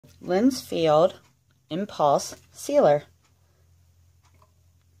LinsnField Impulse Sealer.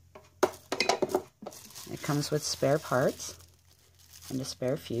 It comes with spare parts and a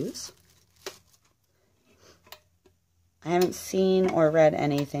spare fuse. I haven't seen or read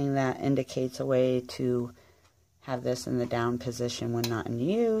anything that indicates a way to have this in the down position when not in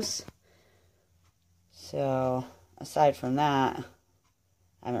use. So, aside from that,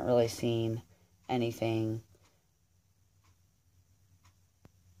 I haven't really seen anything.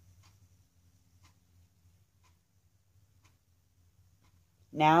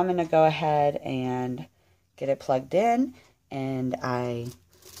 Now I'm going to go ahead and get it plugged in, and I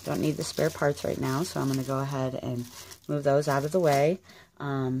don't need the spare parts right now, so I'm going to go ahead and move those out of the way.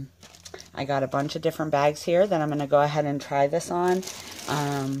 I got a bunch of different bags here that I'm going to go ahead and try this on.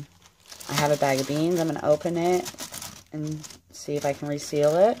 I have a bag of beans. I'm going to open it and see if I can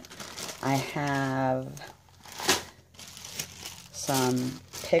reseal it. I have some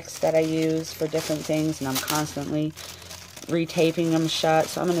picks that I use for different things, and I'm constantly retaping them shut.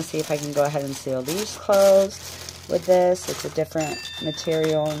 So I'm going to see if I can go ahead and seal these closed with this. It's a different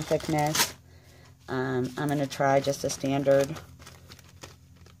material and thickness. I'm going to try just a standard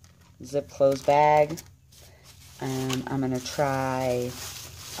zip closed bag. I'm going to try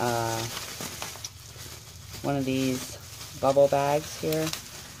one of these bubble bags here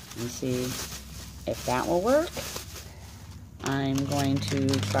and see if that will work. I'm going to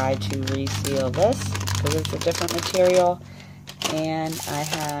try to reseal this because it's a different material, and I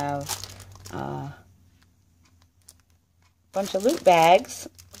have a bunch of loot bags,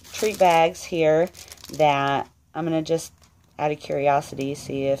 treat bags here that I'm going to just, out of curiosity,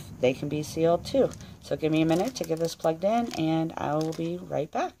 see if they can be sealed too. So give me a minute to get this plugged in, and I will be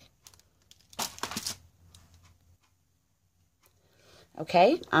right back.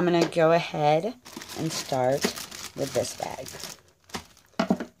 Okay, I'm going to go ahead and start with this bag.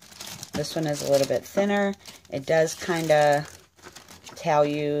 This one is a little bit thinner. It does kind of tell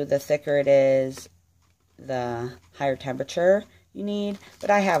you the thicker it is, the higher temperature you need, but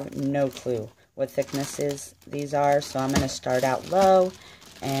I have no clue what thicknesses these are, so I'm going to start out low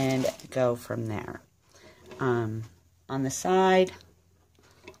and go from there. On the side,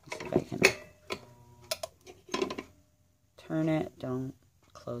 let's see if I can turn it. Don't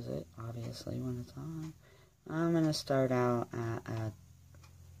close it, obviously, when it's on. I'm going to start out at,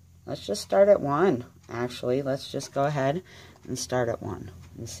 let's just start at 1, actually. Let's just go ahead and start at 1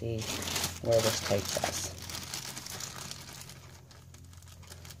 and see where this takes us.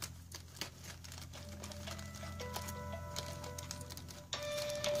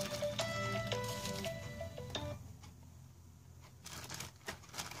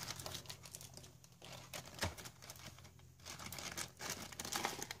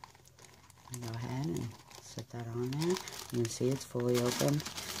 Go ahead and set that on there. You can see it's fully open.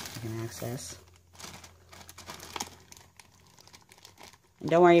 You can access. And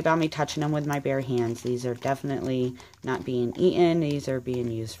don't worry about me touching them with my bare hands. These are definitely not being eaten. These are being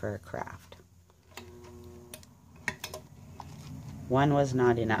used for a craft. 1 was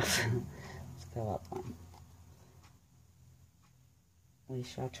not enough. Let's fill up 1. We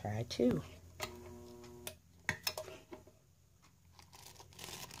shall try 2.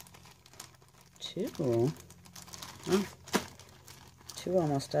 Oh, 2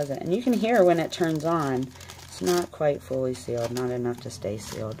 almost does it. And you can hear when it turns on, it's not quite fully sealed, not enough to stay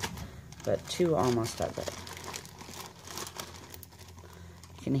sealed, but 2 almost does it.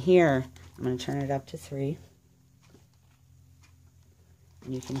 You can hear, I'm going to turn it up to 3,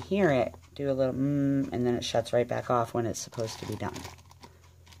 and you can hear it do a little and then it shuts right back off when it's supposed to be done.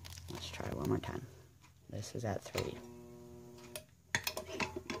 Let's try one more time. This is at 3.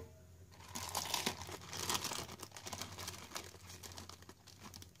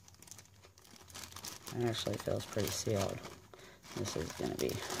 It actually feels pretty sealed. This is going to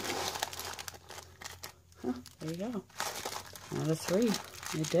be, there you go. Out of 3.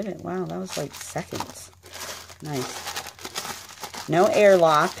 It did it. Wow, that was like seconds. Nice. No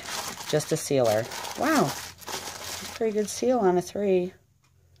airlock, just a sealer. Wow, that's a pretty good seal on a 3.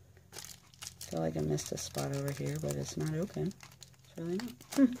 I feel like I missed a spot over here, but it's not open. It's really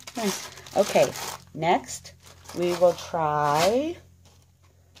not. Nice. Okay, next we will try,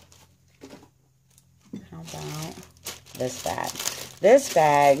 how about this bag? This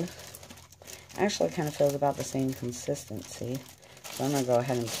bag actually kind of feels about the same consistency. So I'm going to go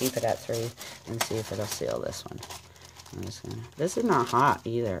ahead and keep it at 3 and see if it'll seal this one. I'm just gonna, this is not hot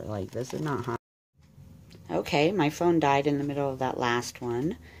either. Like, this is not hot. Okay, my phone died in the middle of that last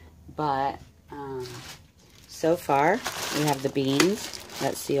one. But so far, we have the beans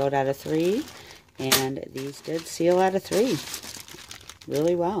that sealed out of 3. And these did seal out of 3.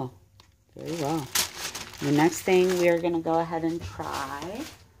 really well. Very well. The next thing we are going to go ahead and try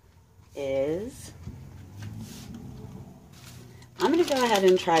is, I'm going to go ahead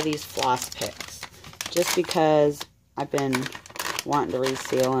and try these floss picks. Just because I've been wanting to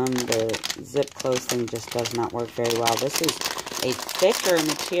reseal them. The zip close thing just does not work very well. This is a thicker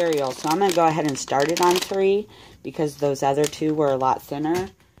material, so I'm going to go ahead and start it on 3 because those other 2 were a lot thinner.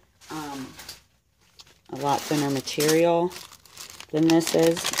 A lot thinner material than this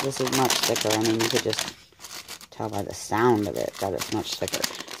is. This is much thicker. I mean, you could just tell by the sound of it that it's much thicker.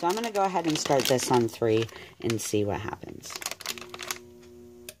 So I'm going to go ahead and start this on 3 and see what happens.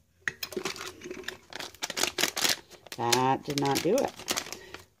 That did not do it.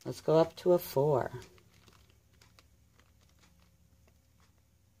 Let's go up to a 4.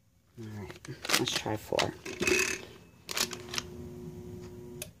 Alright, let's try 4.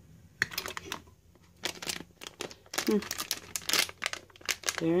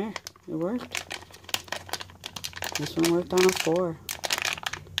 There, it worked. This one worked on a 4.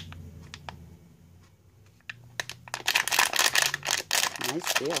 Nice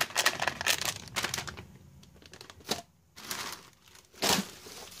seal.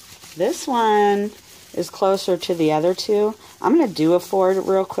 This one is closer to the other 2. I'm going to do a 4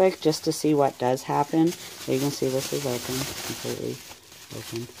 real quick just to see what does happen. So you can see this is open, completely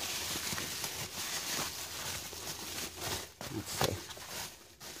open. Let's see.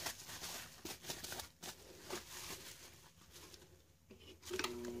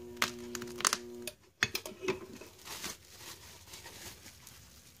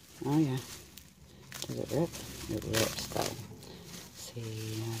 Oh yeah. Does it rip? It rips though. Let's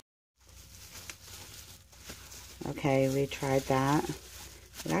see. Okay, we tried that.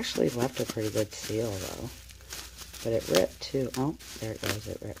 It actually left a pretty good seal though. But it ripped too. Oh, there it goes.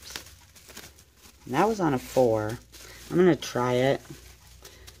 It rips. And that was on a 4. I'm going to try it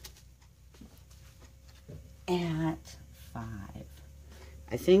at 5.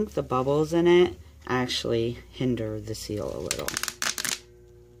 I think the bubbles in it actually hinder the seal a little.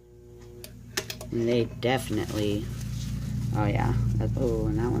 And they definitely, oh yeah. Oh,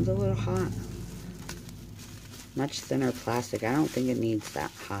 and that one's a little hot. Much thinner plastic. I don't think it needs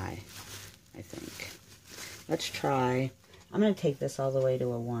that high, I think. Let's try. I'm going to take this all the way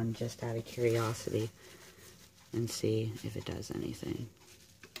to a 1 just out of curiosity and see if it does anything.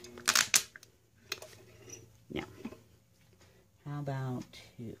 No. How about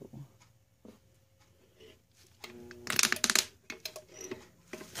 2?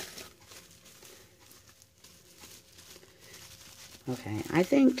 Okay, I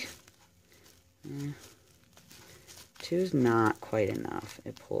think 2's not quite enough.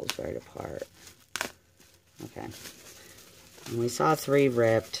 It pulls right apart. Okay. And we saw 3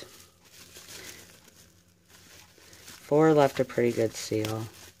 ripped. 4 left a pretty good seal.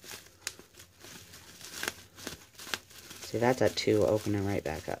 See, that's at 2, opening right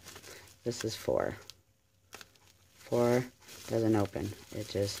back up. This is 4. 4 doesn't open. It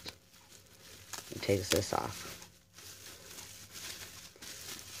takes this off.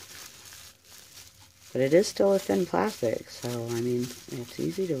 But it is still a thin plastic, so, I mean, it's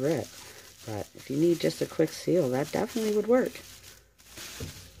easy to rip. But if you need just a quick seal, that definitely would work.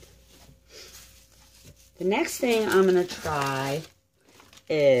 The next thing I'm going to try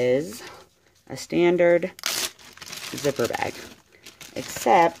is a standard zipper bag.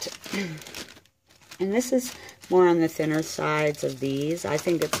 Except, and this is more on the thinner sides of these. I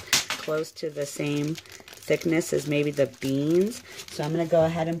think it's close to the same thickness as maybe the beans. So I'm going to go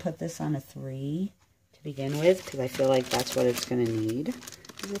ahead and put this on a 3. Begin with, because I feel like that's what it's going to need,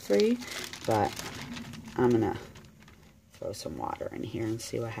 is a 3. But I'm going to throw some water in here and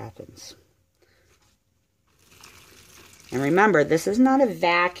see what happens. And remember, this is not a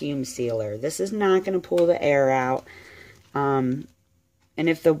vacuum sealer. This is not going to pull the air out. And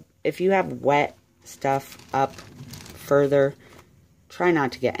if you have wet stuff up further, try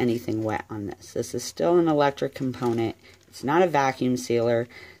not to get anything wet on this. This is still an electric component. It's not a vacuum sealer.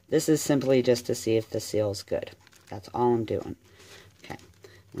 This is simply just to see if the seal's good. That's all I'm doing. Okay,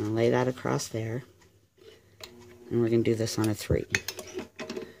 I'm going to lay that across there. And we're going to do this on a 3.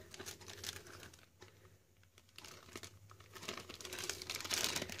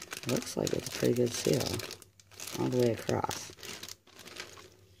 Looks like it's a pretty good seal. All the way across.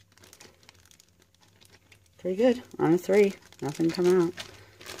 Pretty good. On a 3. Nothing come out.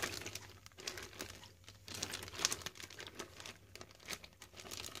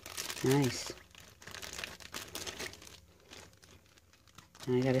 Nice.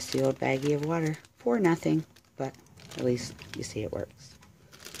 And I got a sealed baggie of water for nothing, but at least you see it works.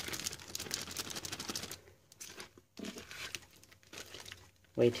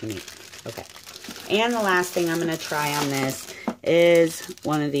 Way too neat. Okay. And the last thing I'm going to try on this is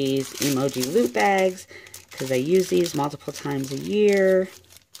one of these emoji loot bags, because I use these multiple times a year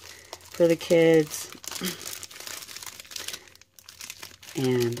for the kids.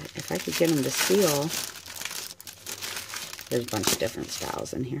 And if I could get them to seal, there's a bunch of different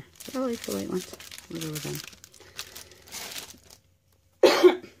styles in here. But I like the white ones. We'll go with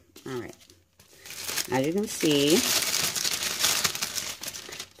them. Alright. As you can see,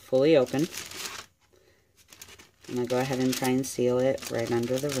 fully open. I'm going to go ahead and try and seal it right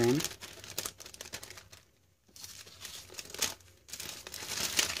under the rim.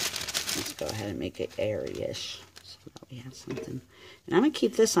 Let's go ahead and make it airy-ish so that we have something. And I'm going to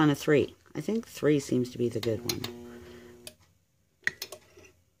keep this on a 3. I think 3 seems to be the good one.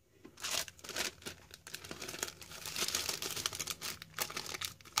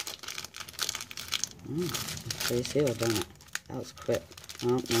 It's pretty sealed, don't it? That was quick.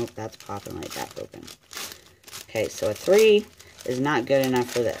 Oh, nope, that's popping right back open. Okay, so a 3 is not good enough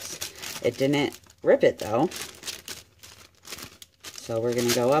for this. It didn't rip it, though. So we're going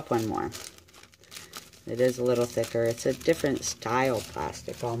to go up one more. It is a little thicker. It's a different style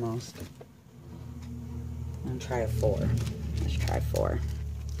plastic, almost. I'm going to try a 4. Let's try 4.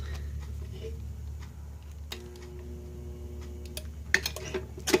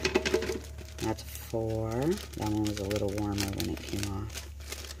 That's 4. That one was a little warmer when it came off.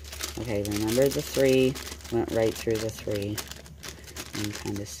 Okay, remember the 3 went right through the 3. And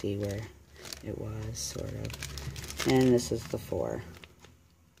kind of see where it was, sort of. And this is the 4.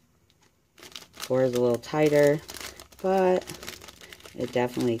 4 is a little tighter, but it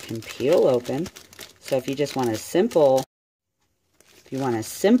definitely can peel open. So if you just want a simple,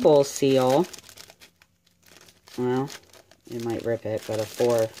 seal, well, it might rip it, but a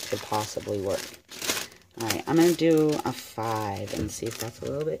 4 could possibly work. Alright, I'm going to do a 5 and see if that's a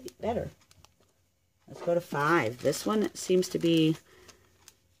little bit better. Let's go to 5. This one seems to be,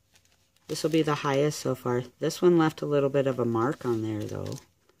 this will be the highest so far. This one left a little bit of a mark on there, though.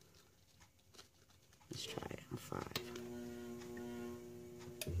 Let's try a 5.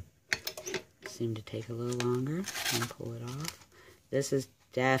 Seemed to take a little longer and pull it off. This is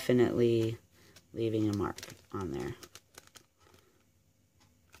definitely leaving a mark on there.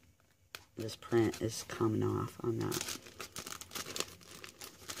 This print is coming off on that.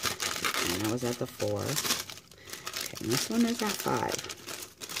 And that was at the 4. Okay, and this one is at 5.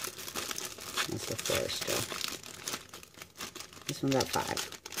 That's the 4 still. This one's at 5.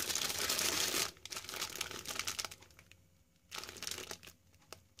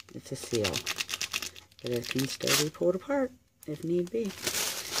 It's a seal, but it can still be pulled apart if need be.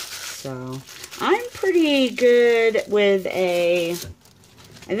 So I'm pretty good with a,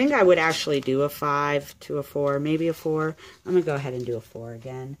 I think I would actually do a 5 to a 4, maybe a 4. I'm going to go ahead and do a 4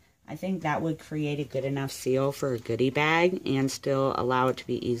 again. I think that would create a good enough seal for a goodie bag and still allow it to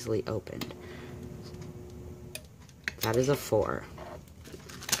be easily opened. That is a 4.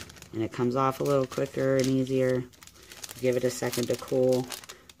 And it comes off a little quicker and easier. Give it a second to cool.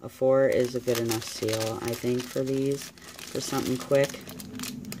 A 4 is a good enough seal, I think, for these, for something quick.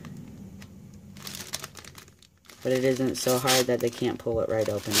 But it isn't so hard that they can't pull it right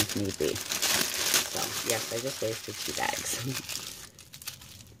open if need be. So, yes, I just wasted 2 bags.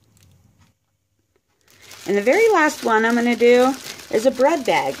 And the very last one I'm going to do is a bread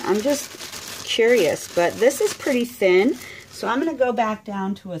bag. I'm just curious, but this is pretty thin. So I'm going to go back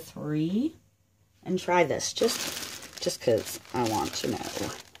down to a 3 and try this, just because I want to know.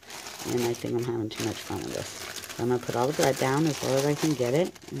 And I think I'm having too much fun with this. So I'm going to put all the bread down as low as I can get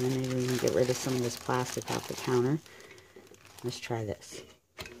it. And then maybe we can get rid of some of this plastic off the counter. Let's try this.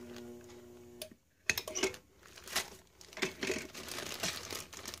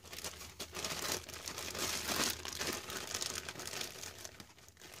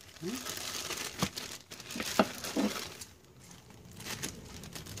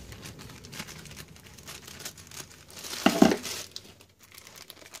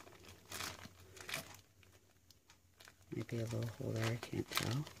 Might be a little hole there, I can't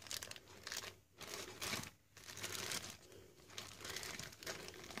tell.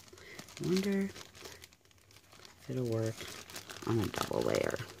 I wonder if it'll work on a double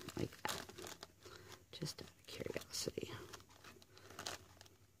layer like that. Just out of curiosity.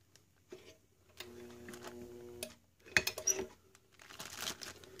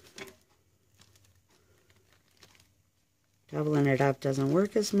 Doubling it up doesn't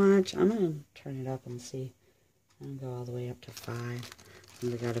work as much. I'm going to turn it up and see. I'm going to go all the way up to 5.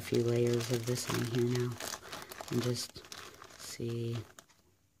 And we got a few layers of this on here now. And just see